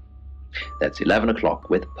too. That's 11 o'clock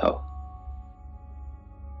with Poe.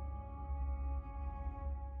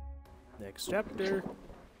 Next chapter.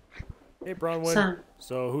 Hey, Bronwyn. Sam.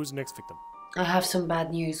 So, who's the next victim? I have some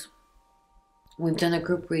bad news. We've done a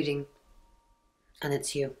group reading, and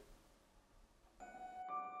it's you.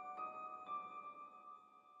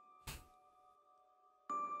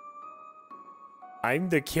 I'm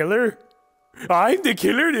the killer? I'm the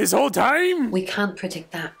killer this whole time? We can't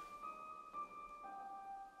predict that.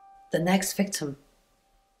 The next victim,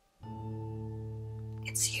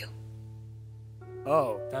 it's you.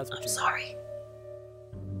 Oh, that's what I'm sorry.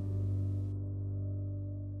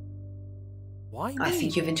 Why me? I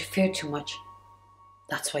think you've interfered too much.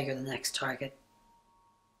 That's why you're the next target.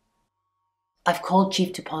 I've called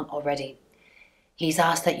Chief DuPont already. He's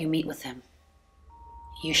asked that you meet with him.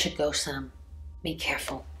 You should go, Sam. Be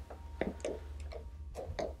careful.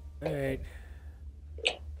 Alright.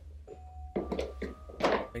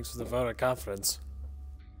 Thanks for the vote of confidence.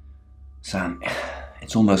 Sam,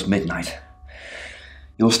 it's almost midnight.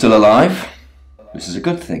 You're still alive. This is a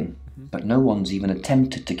good thing, but no one's even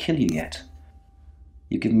attempted to kill you yet.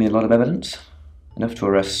 You've given me a lot of evidence, enough to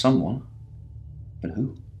arrest someone. But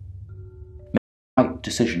who? Make the right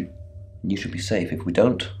decision, and you should be safe. If we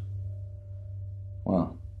don't,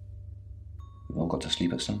 well, we've all got to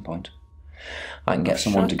sleep at some point. I can get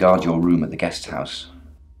someone to guard your room at the guest house,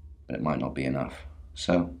 but it might not be enough.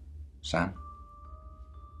 So, Sam,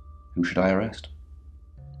 who should I arrest?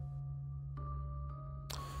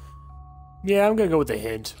 Yeah, I'm gonna go with the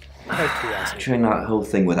hint. During that whole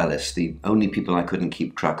thing with Alice, the only people I couldn't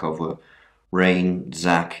keep track of were Rain,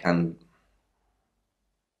 Zach, and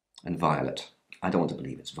Violet. I don't want to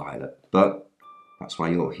believe it's Violet, but that's why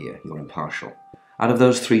you're here. You're impartial. Out of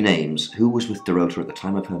those three names, who was with Dorota at the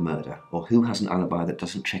time of her murder, or who has an alibi that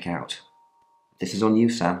doesn't check out? This is on you,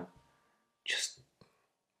 Sam. Just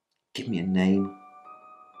give me a name.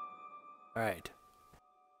 Alright.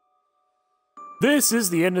 This is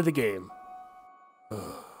the end of the game.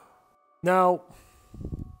 Now,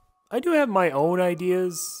 I do have my own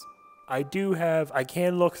ideas. I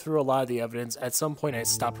can look through a lot of the evidence. At some point, I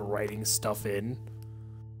stopped writing stuff in.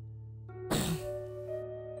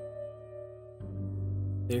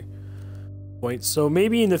 There. Point. So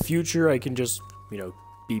maybe in the future, I can just,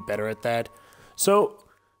 be better at that. So,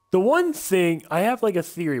 the one thing, I have like a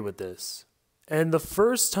theory with this. And the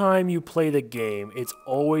first time you play the game, it's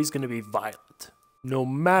always going to be violent. No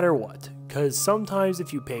matter what. Because sometimes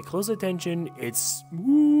if you pay close attention, it's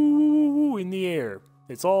woo in the air.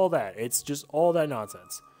 It's all that. It's just all that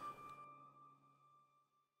nonsense.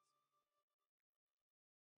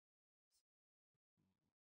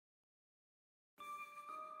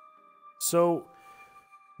 So,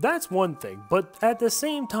 that's one thing. But at the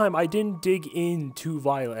same time, I didn't dig into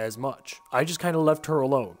Violet as much. I just kind of left her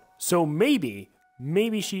alone. So maybe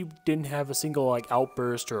she didn't have a single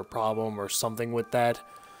outburst or a problem or something with that.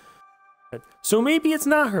 So maybe it's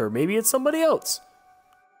not her. Maybe it's somebody else.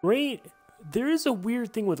 Rain, there is a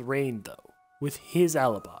weird thing with Rain though, with his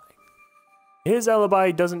alibi. His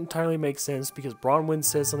alibi doesn't entirely make sense because Bronwyn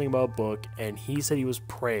says something about a book and he said he was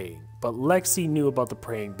praying. But Lexi knew about the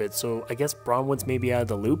praying bit, so I guess Bronwyn's maybe out of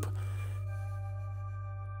the loop.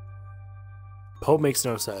 Pope makes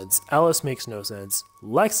no sense. Alice makes no sense.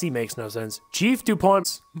 Lexi makes no sense. Chief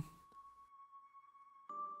DuPont.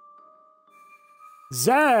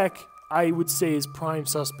 Zach, I would say, is prime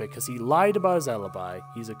suspect because he lied about his alibi.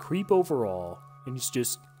 He's a creep overall, and he's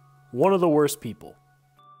just one of the worst people.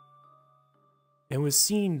 And was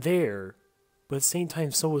seen there, but at the same time,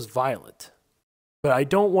 so was Violet. But I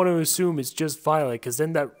don't want to assume it's just Violet because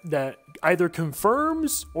then that either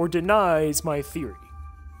confirms or denies my theory.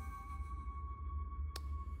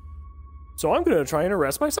 So I'm going to try and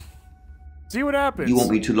arrest myself. See what happens. You want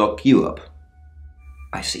me to lock you up?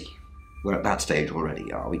 I see. We're at that stage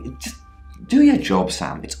already, are we? Just do your job,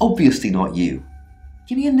 Sam. It's obviously not you.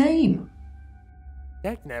 Give me a name.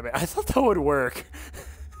 Dagnabbit, I thought that would work.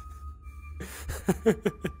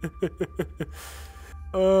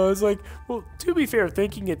 It's like, well, to be fair,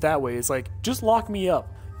 thinking it that way is like, just lock me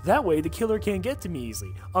up. That way the killer can't get to me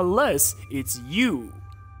easily. Unless it's you.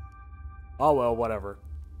 Oh well, whatever.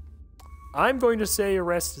 I'm going to say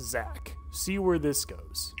arrest Zach. See where this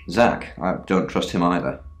goes. Zach? I don't trust him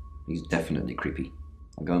either. He's definitely creepy.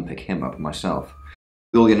 I'll go and pick him up myself.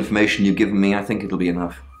 With all the information you've given me, I think it'll be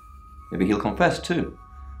enough. Maybe he'll confess too.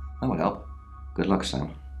 That would help. Good luck,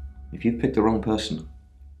 Sam. If you've picked the wrong person,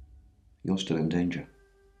 you're still in danger.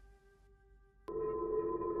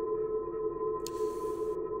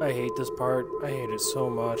 I hate this part. I hate it so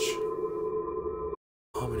much.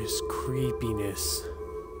 Ominous creepiness.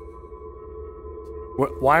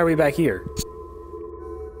 Why are we back here?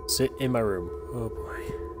 Sit in my room. Oh boy.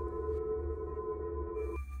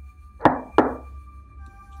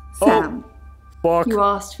 Sam, fuck. You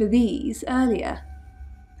asked for these earlier.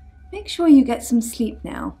 Make sure you get some sleep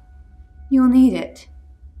now. You'll need it.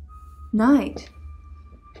 Night.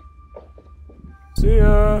 See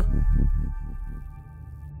ya.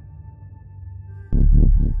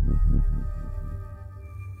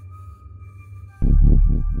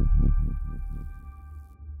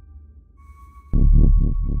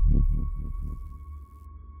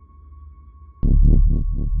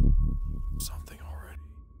 Something already.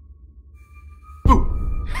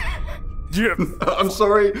 Yeah. I'm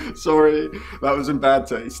sorry. That was in bad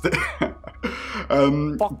taste.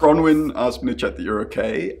 Bronwyn asked me to check that you're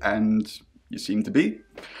okay, and you seem to be.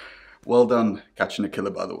 Well done catching a killer,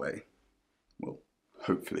 by the way. Well,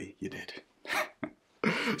 hopefully you did.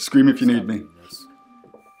 Scream if you need me.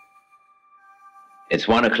 It's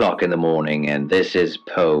 1 o'clock in the morning, and this is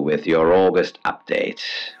Poe with your August update.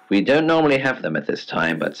 We don't normally have them at this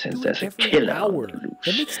time, but since there's a killer on the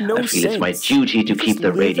loose, I feel it's my duty to keep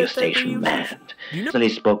the radio station manned. I recently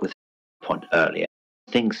spoke with Point earlier.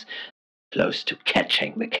 Things close to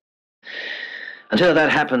catching the killer. Until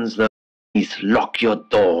that happens, though, please lock your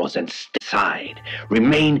doors and stay inside.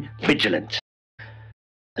 Remain vigilant.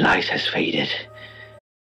 The light has faded.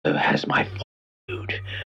 So has my fortitude.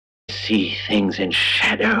 See things in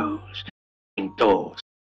shadows, in doors,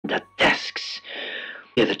 under desks.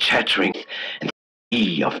 Hear the chattering and the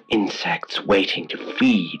sea of insects waiting to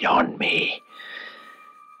feed on me.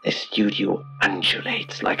 The studio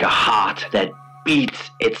undulates like a heart that beats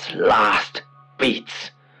its last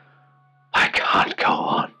beats. I can't go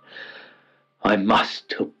on. I must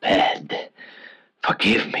to bed.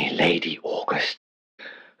 Forgive me, Lady August.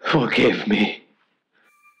 Forgive me.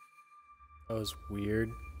 That was weird.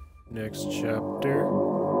 Next chapter.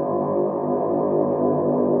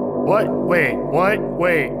 What? Wait, what?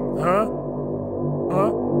 Wait, huh?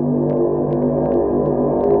 Huh?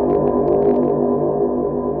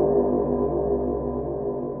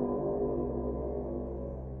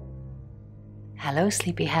 Hello,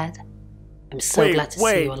 sleepyhead. I'm so glad to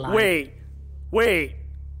see you alive. Wait,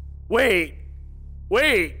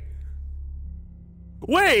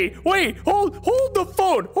 hold the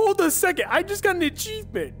phone. Hold a second. I just got an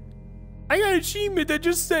achievement. I got an achievement that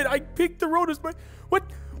just said I picked the road as my...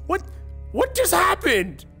 What just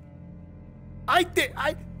happened?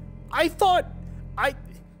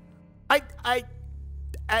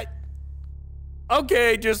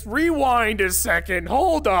 Okay, just rewind a second.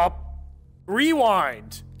 Hold up.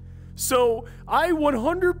 Rewind. So, I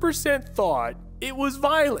 100% thought it was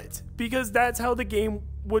Violet, because that's how the game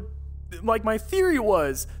would... Like, my theory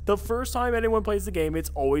was, the first time anyone plays the game,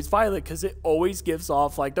 it's always Violet, because it always gives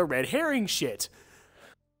off, like, the red herring shit.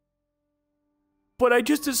 But I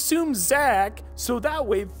just assumed Zach, so that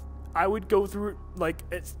way I would go through, like,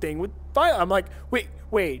 a thing with Violet. I'm like, wait,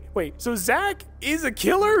 so Zach is a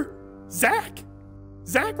killer? Zach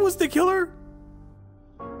was the killer?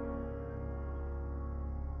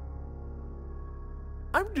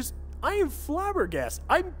 I am flabbergasted.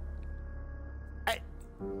 I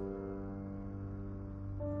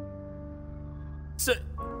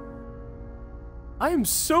am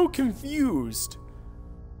so confused.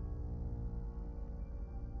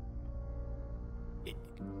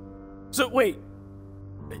 So wait.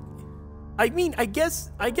 I mean, I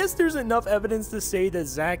guess there's enough evidence to say that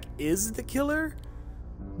Zach is the killer,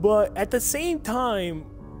 but at the same time,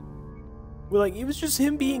 we're like, it was just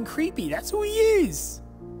him being creepy. That's who he is.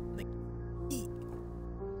 Like,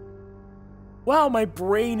 wow, my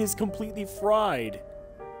brain is completely fried.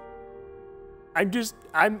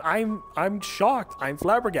 I'm shocked. I'm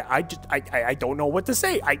flabbergasted. I don't know what to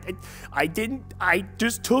say. I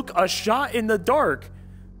just took a shot in the dark.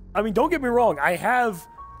 I mean, don't get me wrong. I have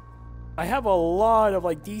a lot of,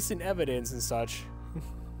 like, decent evidence and such.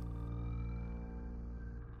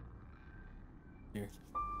 Here.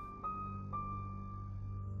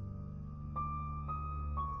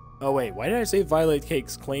 Oh wait, why did I say Violet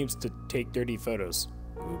Cakes claims to take dirty photos?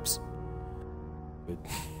 Oops.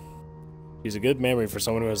 She's a good memory for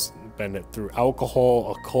someone who has been through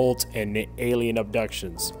alcohol, occult, and alien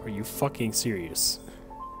abductions. Are you fucking serious?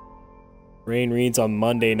 Rain reads on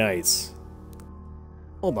Monday nights.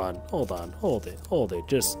 Hold it.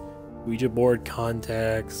 Just Ouija board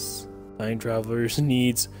contacts, time travelers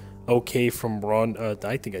needs. Okay from Ron.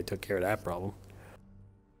 I think I took care of that problem.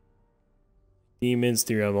 Demons,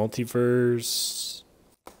 theory on multiverse.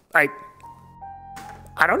 I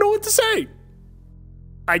don't know what to say.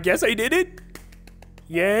 I guess I did it.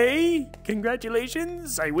 Yay!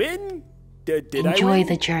 Congratulations! I win. Did I Enjoy win?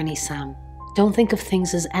 the journey, Sam. Don't think of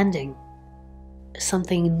things as ending.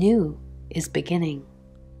 Something new is beginning.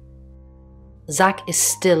 Zach is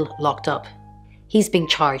still locked up. He's being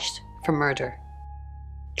charged for murder.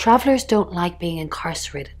 Travelers don't like being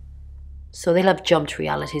incarcerated, so they'll have jumped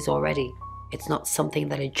realities already. It's not something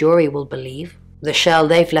that a jury will believe. The shell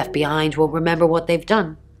they've left behind won't remember what they've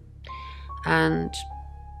done. And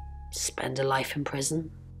spend a life in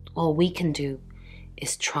prison. All we can do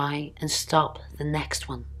is try and stop the next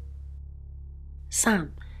one.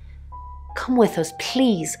 Sam, come with us,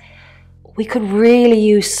 please. We could really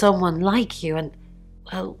use someone like you and,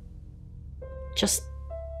 well, just...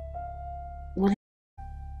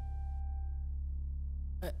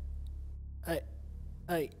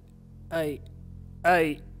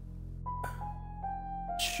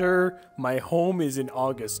 Sure, my home is in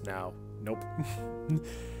August now. Nope.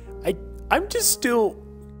 I'm just still,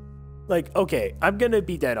 like, okay, I'm gonna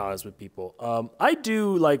be dead honest with people. I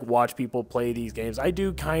do, like, watch people play these games. I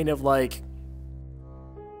do kind of watch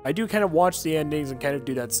the endings and kind of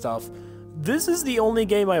do that stuff. This is the only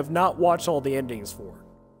game I have not watched all the endings for.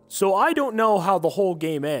 So I don't know how the whole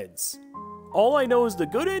game ends. All I know is the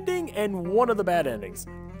good ending and one of the bad endings.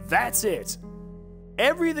 That's it.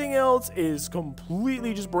 Everything else is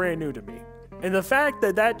completely just brand new to me. And the fact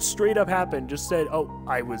that that straight up happened just said, oh,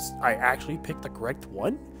 I actually picked the correct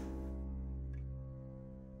one?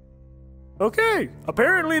 Okay,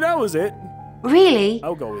 apparently that was it. Really?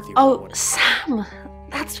 I'll go with you. Oh, Sam,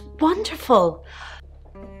 that's wonderful.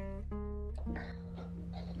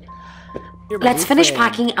 Let's finish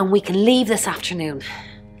packing and we can leave this afternoon.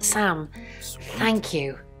 Sam, thank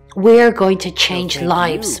you. We're going to change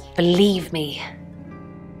lives, believe me.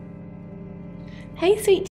 Hey,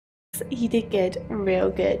 sweet. You did good, real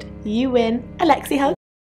good. You win. Alexi, hug.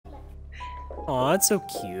 Aw, that's so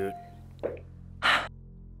cute.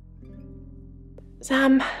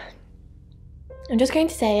 Sam, I'm just going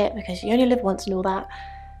to say it because you only live once and all that.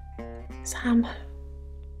 Sam,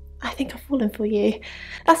 I think I've fallen for you.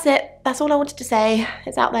 That's it. That's all I wanted to say.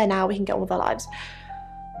 It's out there now. We can get on with our lives.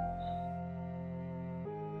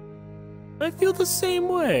 I feel the same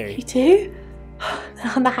way. You too?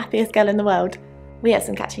 I'm the happiest girl in the world. We have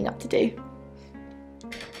some catching up to do.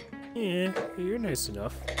 Yeah, you're nice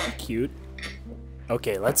enough. You're cute.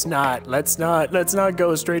 Okay, let's not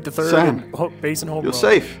go straight to third. Sam, and base and home. You're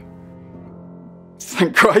safe.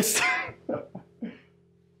 Thank Christ.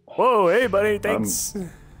 Whoa, hey buddy, thanks.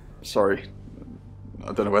 Sorry,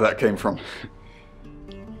 I don't know where that came from.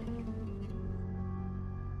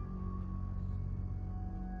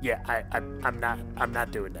 Yeah, I'm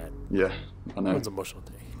not doing that. Yeah, I know. It's an emotional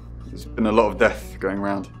day. There's been a lot of death going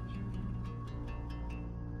around.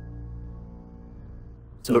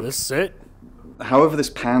 So look, this is it? However this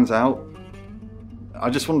pans out, I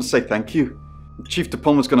just wanted to say thank you. Chief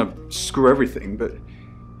Dupont was going to screw everything, but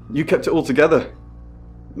you kept it all together.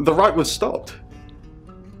 The riot was stopped.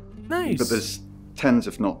 Nice. But there's tens,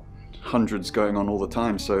 if not hundreds, going on all the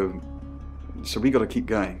time, so we got to keep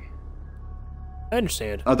going. I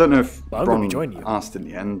understand. I don't know if Bron asked in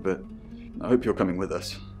the end, but I hope you're coming with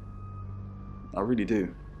us. I really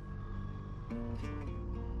do.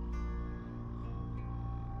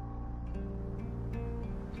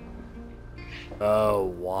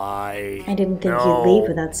 Oh, why? I didn't think you'd leave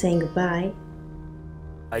without saying goodbye.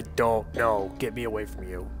 I don't know. Get me away from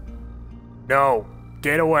you. No,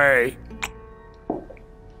 get away.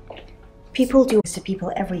 People do this to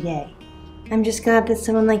people every day. I'm just glad there's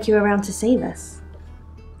someone like you around to save us.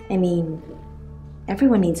 I mean,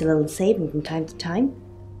 everyone needs a little saving from time to time.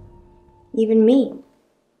 Even me.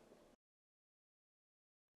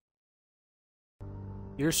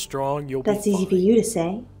 You're strong, you'll be That's easy for you to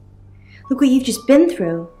say. Look what you've just been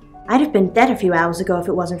through. I'd have been dead a few hours ago if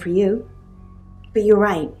it wasn't for you. But you're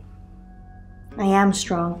right. I am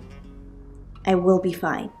strong. I will be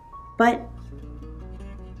fine. But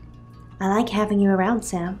I like having you around,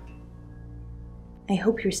 Sam. I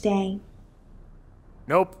hope you're staying.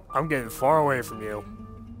 Nope, I'm getting far away from you.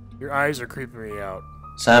 Your eyes are creeping me out.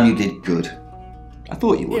 Sam, you did good. I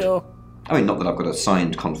thought you would. Yeah. I mean, not that I've got a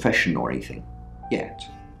signed confession or anything. Yet.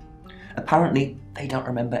 Apparently, they don't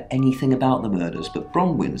remember anything about the murders, but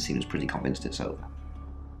Bronwyn seems pretty convinced it's over.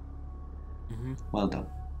 Mm-hmm. Well done.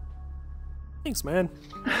 Thanks, man.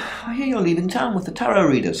 I hear you're leaving town with the tarot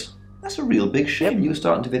readers. That's a real big shame. You were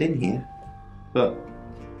starting to fit in here. But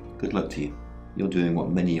good luck to you. You're doing what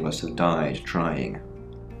many of us have died trying.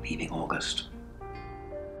 Leaving August.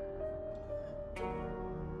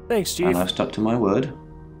 Thanks, Chief. And I've stuck to my word.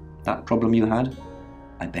 That problem you had,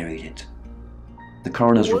 I buried it. The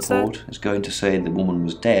coroner's report is going to say the woman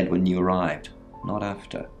was dead when you arrived, not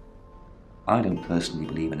after. I don't personally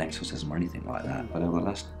believe in exorcism or anything like that, but over the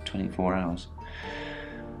last 24 hours,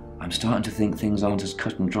 I'm starting to think things aren't as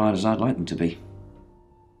cut and dried as I'd like them to be.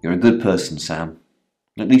 You're a good person, Sam.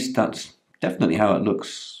 At least that's definitely how it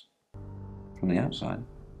looks from the outside.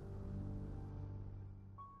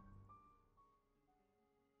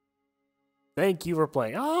 Thank you for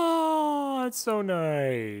playing. Oh, it's so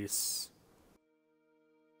nice.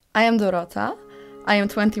 I am Dorota. I am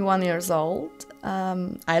 21 years old.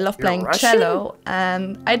 I love playing Russian? cello,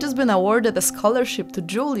 and I just been awarded a scholarship to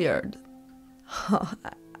Juilliard.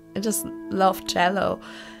 I just love cello.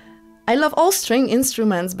 I love all string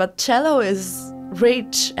instruments, but cello is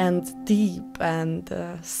rich and deep and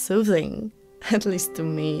soothing, at least to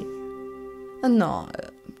me. No,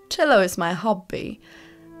 cello is my hobby,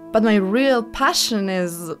 but my real passion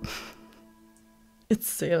is... It's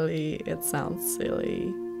silly, it sounds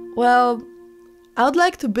silly. Well, I would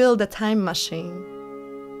like to build a time machine.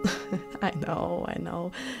 I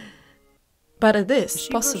know. But it is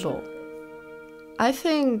possible. I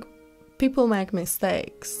think people make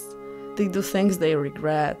mistakes. They do things they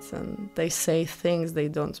regret and they say things they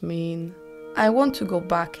don't mean. I want to go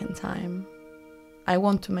back in time. I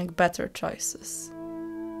want to make better choices.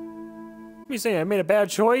 You saying I made a bad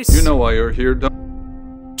choice? You know why you're here,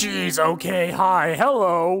 don't... Jeez, okay, hi,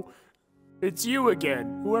 hello. It's you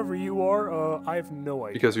again. Whoever you are, I have no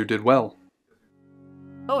idea. Because you did well.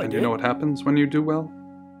 Oh, I and did? You know what happens when you do well?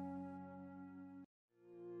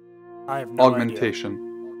 I have no Augmentation. Idea.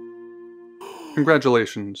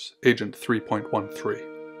 Congratulations, Agent 3.13.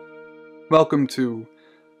 Welcome to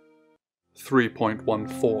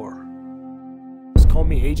 3.14. Just call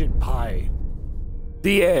me Agent Pi.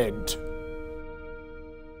 The end.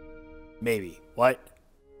 Maybe. What?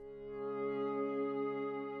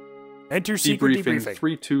 Enter secret debriefing.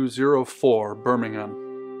 3204,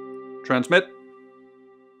 Birmingham. Transmit.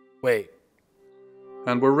 Wait.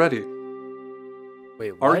 And we're ready.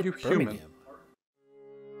 Wait, what? Are you Birmingham?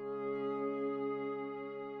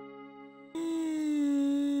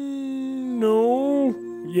 human? No.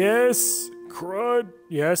 Yes. Crud.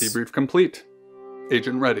 Yes. Debrief complete.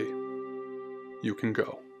 Agent ready. You can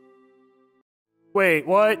go. Wait,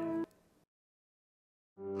 what?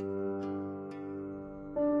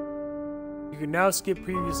 You can now skip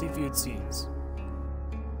previously viewed scenes.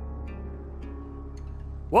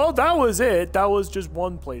 Well, that was it. That was just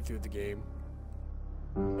one playthrough of the game.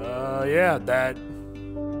 Yeah, that...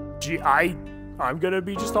 Gee, I'm gonna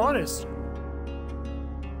be just honest.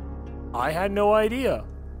 I had no idea.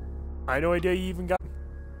 I had no idea you even got...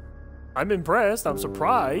 I'm impressed. I'm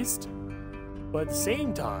surprised. But at the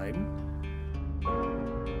same time...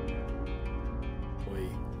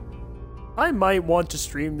 Wait. I might want to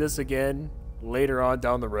stream this again later on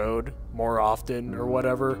down the road, more often or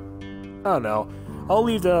whatever. I don't know. I'll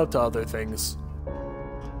leave that up to other things.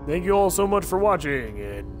 Thank you all so much for watching,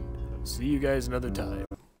 and see you guys another time.